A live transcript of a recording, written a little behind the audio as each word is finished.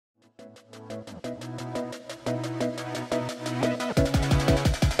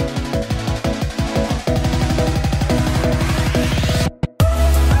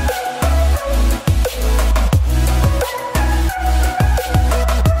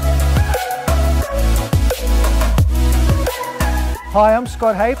Hi, I'm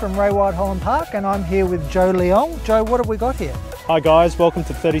Scott Hay from Ray White Holland Park and I'm here with Joe Leong. Joe, what have we got here? Hi guys, welcome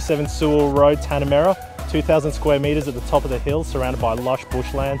to 37 Sewell Road, Tanah, Merah. 2,000 square metres at the top of the hill, surrounded by lush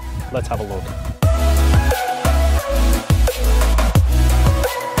bushland. Let's have a look.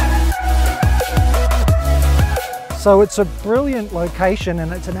 So it's a brilliant location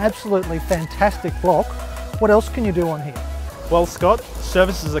and it's an absolutely fantastic block. What else can you do on here? Well Scott,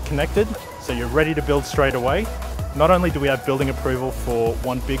 services are connected, so you're ready to build straight away. Not only do we have building approval for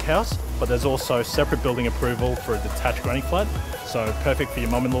one big house, but there's also separate building approval for a detached granny flat, so perfect for your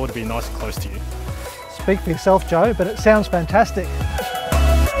mum-in-law to be nice and close to you. Speak for yourself, Joe, but it sounds fantastic.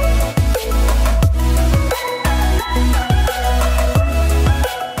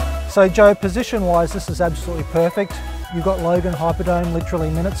 So Joe, position-wise, this is absolutely perfect. You've got Logan Hyperdome literally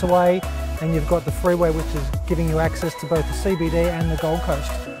minutes away, and you've got the freeway which is giving you access to both the CBD and the Gold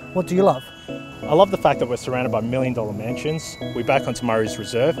Coast. What do you love? I love the fact that we're surrounded by $1 million mansions. We're back onto Murray's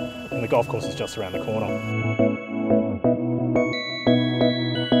Reserve, and the golf course is just around the corner.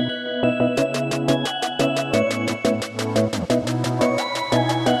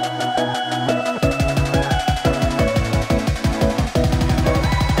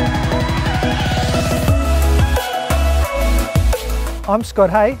 I'm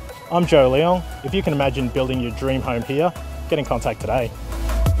Scott Hay. I'm Joe Leong. If you can imagine building your dream home here, get in contact today.